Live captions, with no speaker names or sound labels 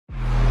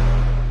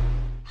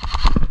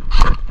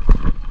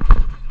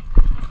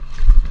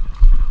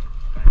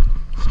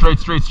straight,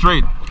 straight,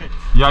 straight. Okay.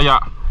 Yeah, yeah.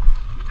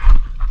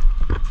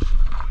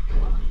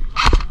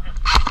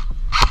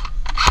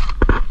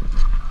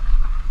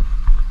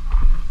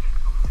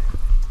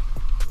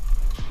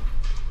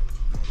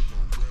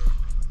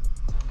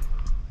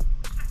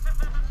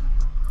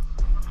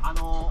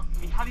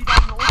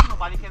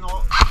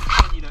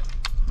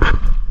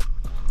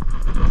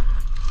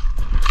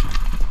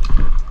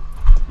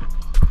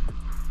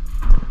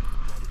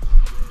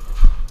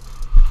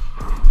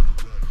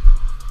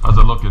 How's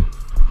it looking?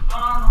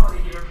 Nobody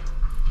here.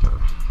 Okay.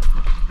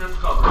 This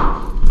cover.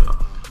 Yeah.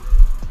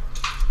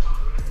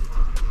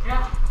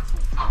 Yeah.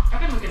 I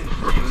can look in the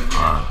stream.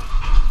 Alright.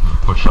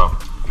 Push up.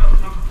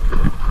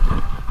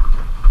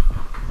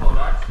 Oh,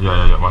 that's...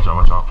 Yeah. Watch out,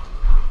 watch out.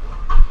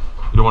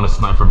 You don't want to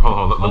snipe from.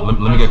 Hold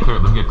on. Let me get clear.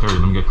 Let me get clear.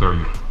 Let me get clear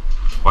you.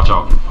 Watch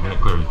out. Let me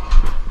get clear you.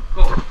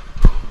 Go.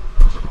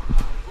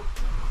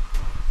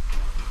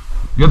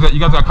 You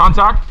guys got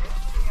contact?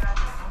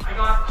 I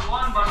got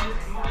one, but he's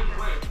moving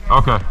away.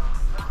 Okay.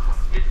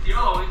 It's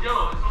yellow. It's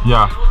yellow. It's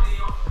Yeah. yellow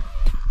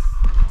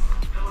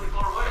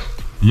far away.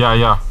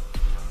 Yeah.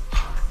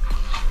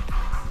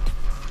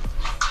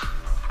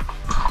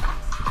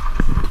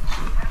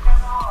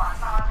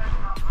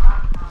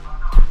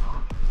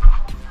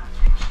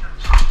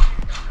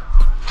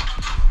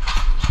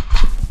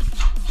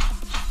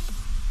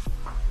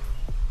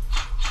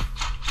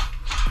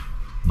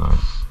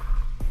 Nice.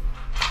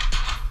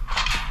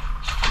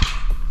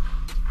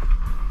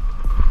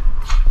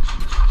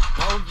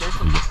 Well, there's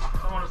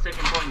someone was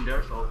taking point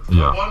there, so...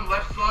 Yeah. One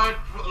left side,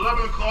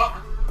 11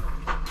 o'clock.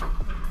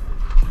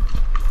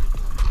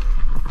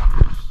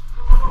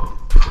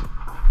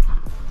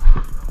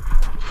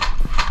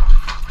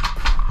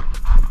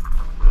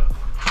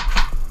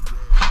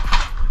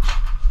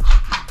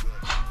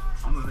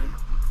 I'm moving.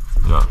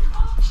 Yeah.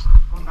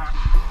 Come back.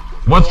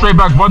 One straight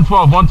back,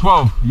 112,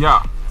 112.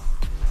 Yeah.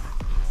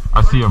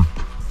 I see him.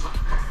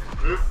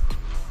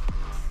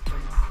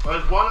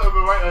 There's one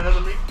over right ahead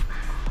of me.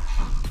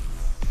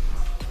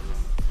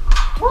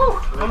 Woo!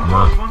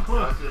 Yeah. One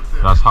close.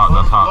 That's hot,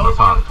 that's hot, that's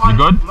hot. You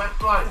good? Left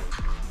side.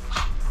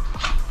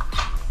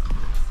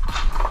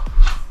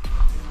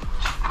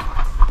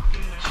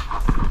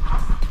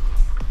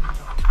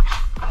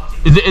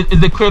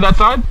 Is it clear that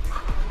side?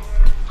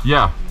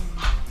 Yeah.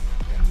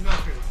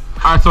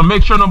 Alright, so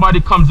make sure nobody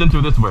comes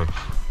into this way.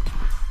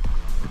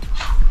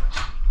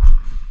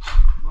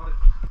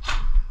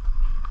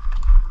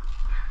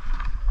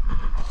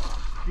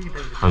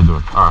 How you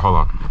doing? Alright, hold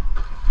on.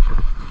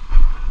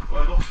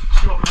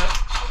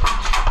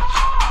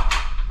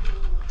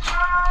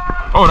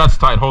 Oh, that's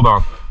tight. Hold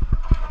on.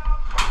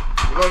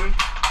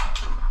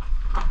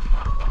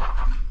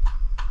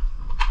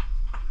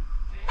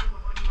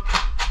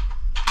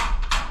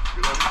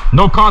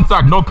 No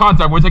contact, no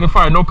contact. We're taking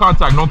fire. No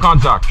contact, no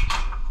contact.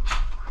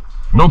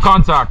 No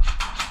contact.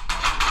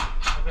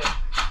 Okay,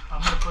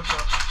 I'm gonna push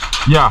up.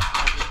 Yeah.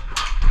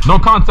 No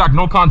contact,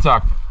 no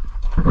contact.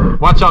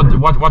 Watch out,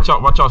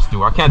 watch out,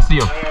 Stu. I can't see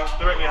him.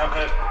 Directly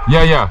ahead.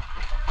 Yeah.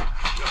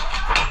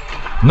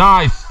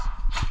 Nice.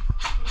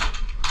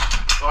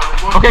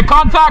 Okay,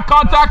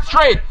 contact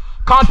straight.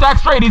 Contact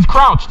straight. He's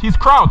crouched.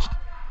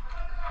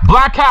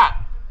 Black hat.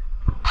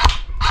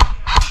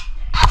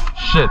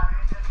 Shit.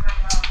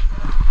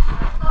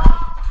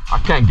 I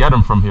can't get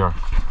him from here.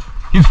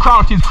 He's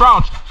crouched.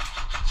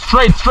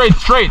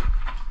 Straight.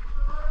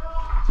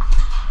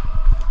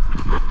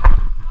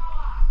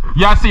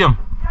 Yeah, I see him.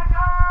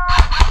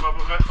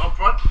 Up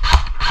front.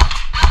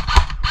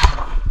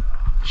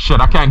 Shit,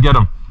 I can't get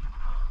him.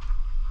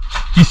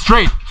 He's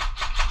straight.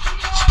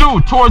 Stu,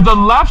 towards the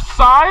left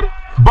side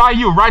by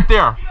you, right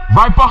there.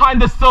 Right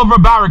behind the silver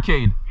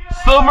barricade.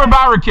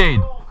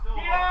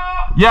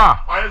 Yeah.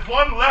 There's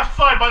one left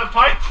side by the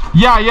pipe.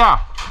 Yeah.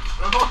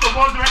 There's also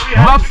one directly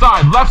ahead.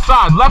 Left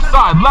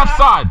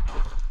side.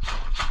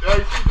 Yeah,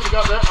 you seem to have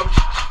got that.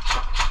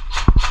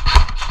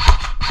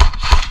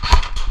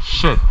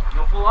 Shit.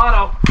 No full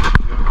auto.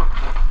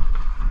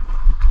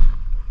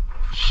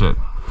 Shit.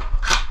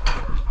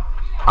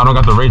 I don't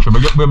got the range for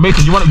it. But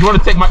Mason, you want to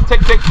take my cover.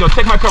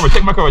 Take my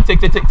cover. Take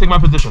my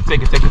position.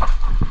 Take it.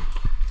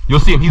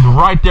 You'll see him. He's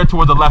right there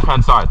towards the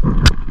left-hand side.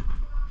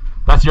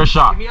 That's your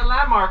shot. Give me a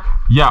landmark.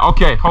 Yeah.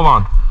 Okay. Hold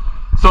on.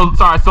 So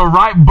sorry. So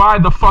right by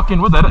the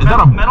fucking. What's that? Is that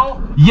a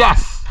metal?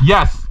 Yes.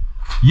 I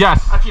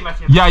see him.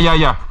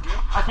 Yeah.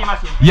 I see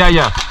him.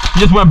 Yeah. He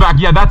just went back.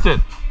 Yeah. That's it.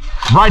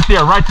 Right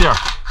there. Alright,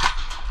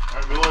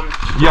 reloading.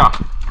 Yeah.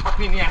 Fuck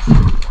me in the ass.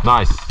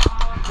 Nice.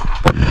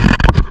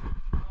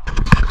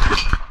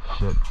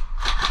 Shit.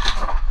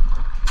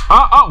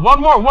 One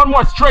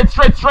more. Straight.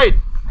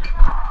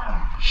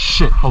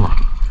 Shit. Hold on.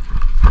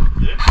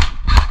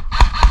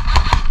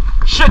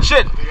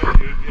 Shit.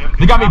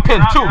 They got me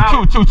pinned. Two.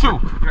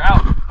 You're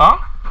out. Huh?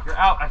 You're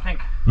out, I think.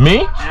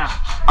 Me? Yeah.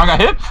 I got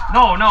hit?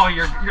 No,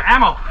 your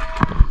ammo.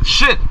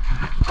 Shit.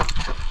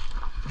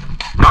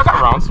 I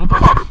got rounds. What the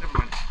fuck?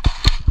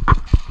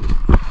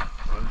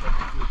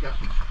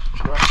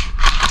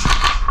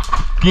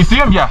 Can you see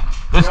him? Yeah.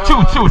 There's two.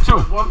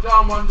 One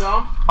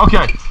down.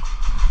 Okay.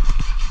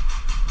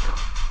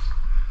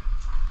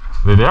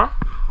 They there?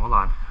 Hold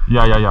on.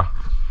 Yeah.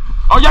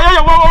 Oh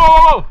yeah.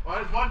 Whoa.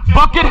 Alright, one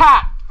Bucket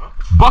hat.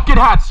 Bucket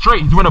hat,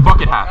 straight. He's wearing a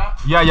bucket hat.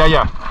 Yeah.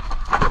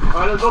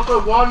 Alright, there's also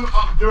one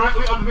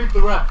directly underneath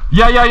the ref.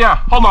 Yeah.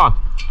 Hold on.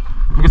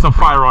 Let me get some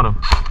fire on him.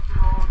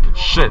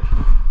 Shit.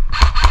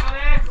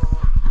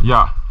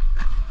 Yeah.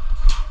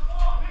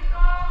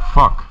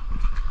 Fuck.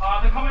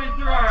 They're coming in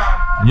through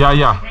our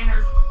Yeah.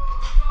 containers.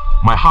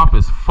 My hop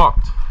is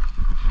fucked.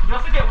 You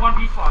also get one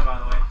respawn, by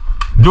the way.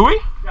 Do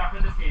we? Yeah,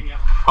 for this game, yeah.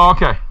 Oh,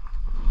 okay.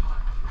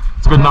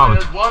 It's good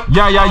knowledge.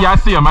 Yeah. I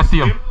see him.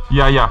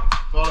 Yeah.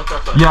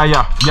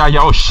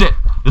 Oh shit.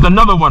 There's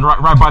another one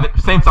right by the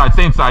same side.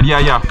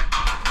 Yeah.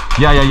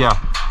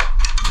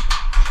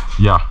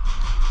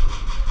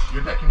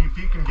 Can you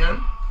peek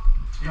again?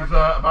 He's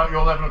about your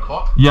 11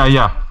 o'clock.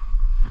 Yeah.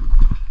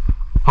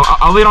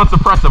 I'll lead on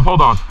suppressive.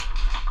 Hold on.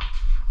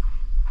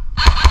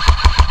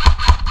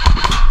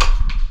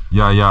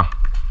 Yeah.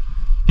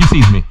 He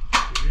sees me.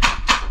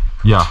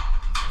 Yeah.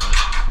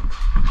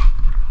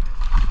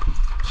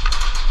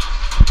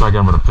 Try to get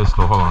him with a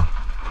pistol. Hold on.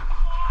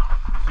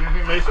 See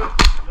anything, Mason?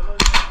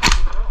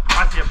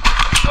 I see him.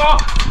 Oh!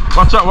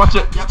 Watch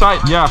it. It's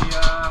tight. Yeah.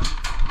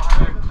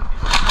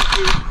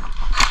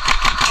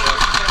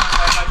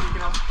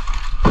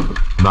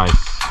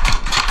 Nice.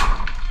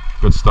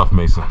 Good stuff,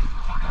 Mason.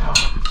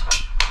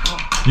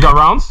 You got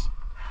rounds?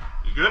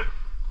 You good?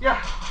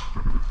 Yeah.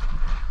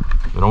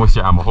 Don't waste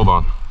your ammo. Hold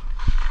on.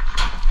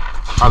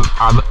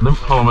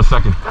 Hold on a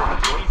second.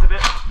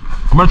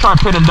 I'm gonna try and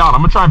pin him down.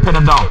 Go.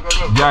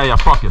 Yeah.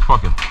 Fuck it. It's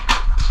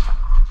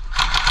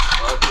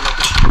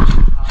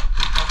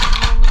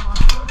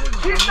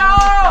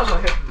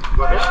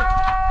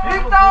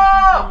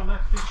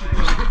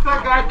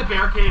that guy at the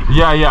barricade.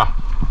 Yeah.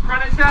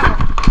 Front and center.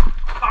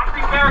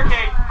 Concrete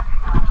barricade.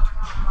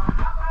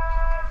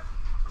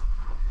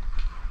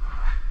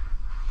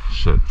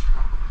 Shit.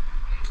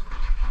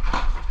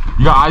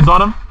 You got eyes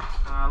on him?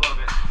 A little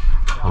bit.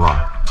 Hold on.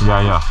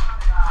 Yeah.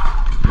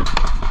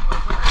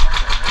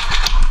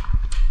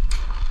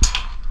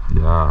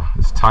 Yeah,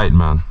 it's tight,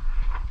 man.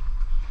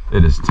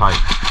 It is tight.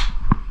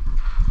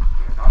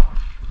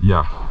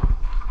 Yeah.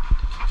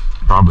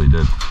 Probably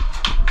did.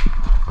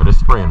 But it's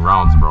spraying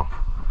rounds, bro.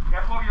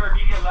 Careful of your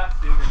immediate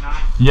left, dude. 9.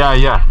 Yeah.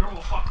 Your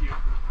will fuck you.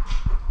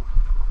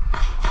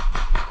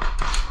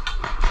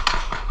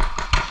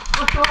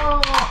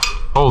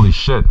 Holy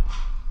shit.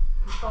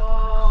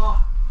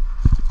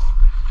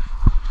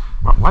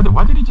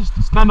 Why did he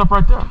just stand up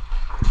right there?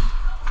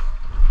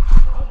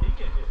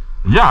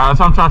 Yeah, that's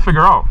what I'm trying to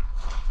figure out.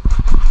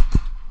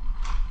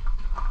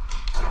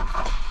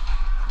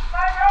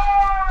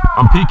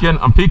 I'm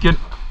peeking.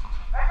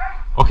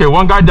 Okay,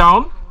 one guy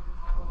down.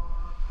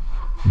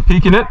 I'm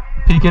peeking it.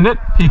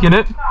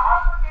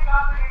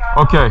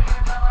 Okay.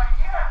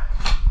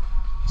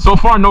 So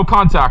far, no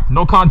contact.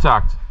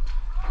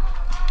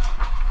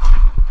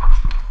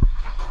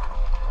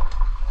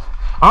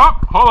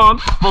 Up, hold on.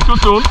 Spoke too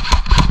soon.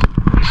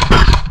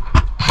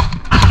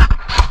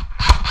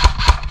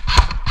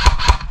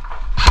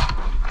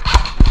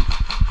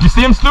 You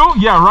see him, Stu?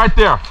 Yeah, right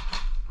there.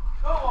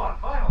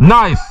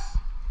 Nice.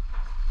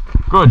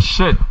 Good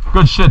shit,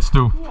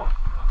 Stu.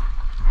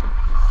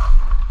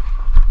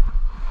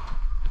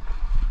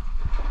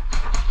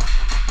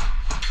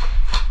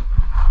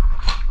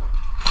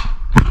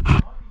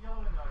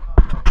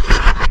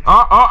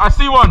 Oh, I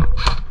see one.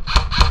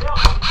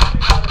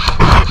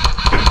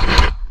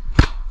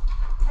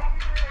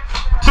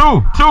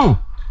 Two.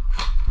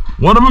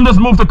 One of them just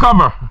moved to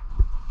cover.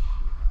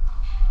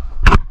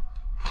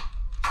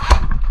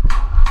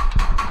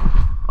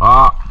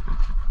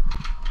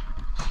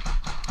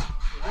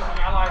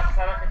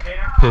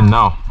 Pin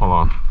now. Hold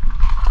on.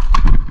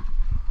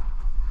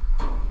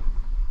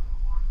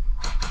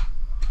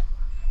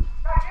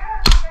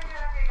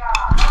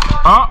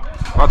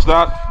 Watch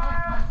that.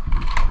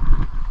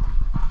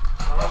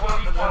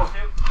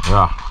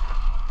 Yeah.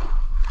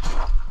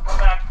 Come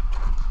back.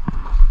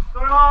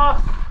 Turn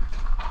off.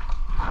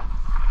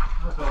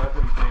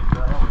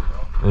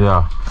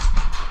 Yeah.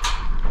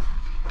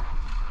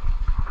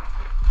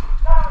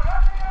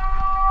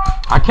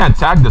 I can't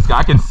tag this guy.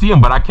 I can see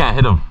him, but I can't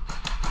hit him.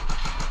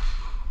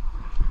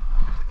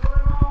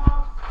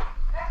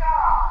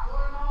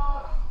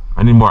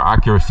 I need more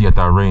accuracy at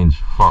that range.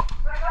 Fuck.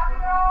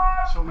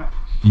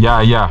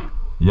 Yeah.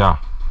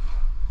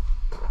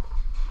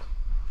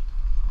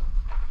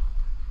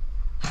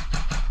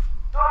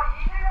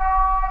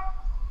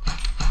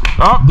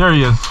 Oh, there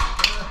he is.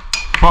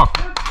 Fuck.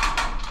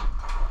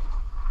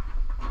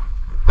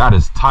 That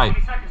is tight.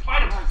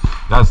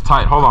 That's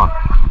tight. Hold on.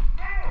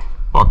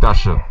 Fuck that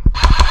shit.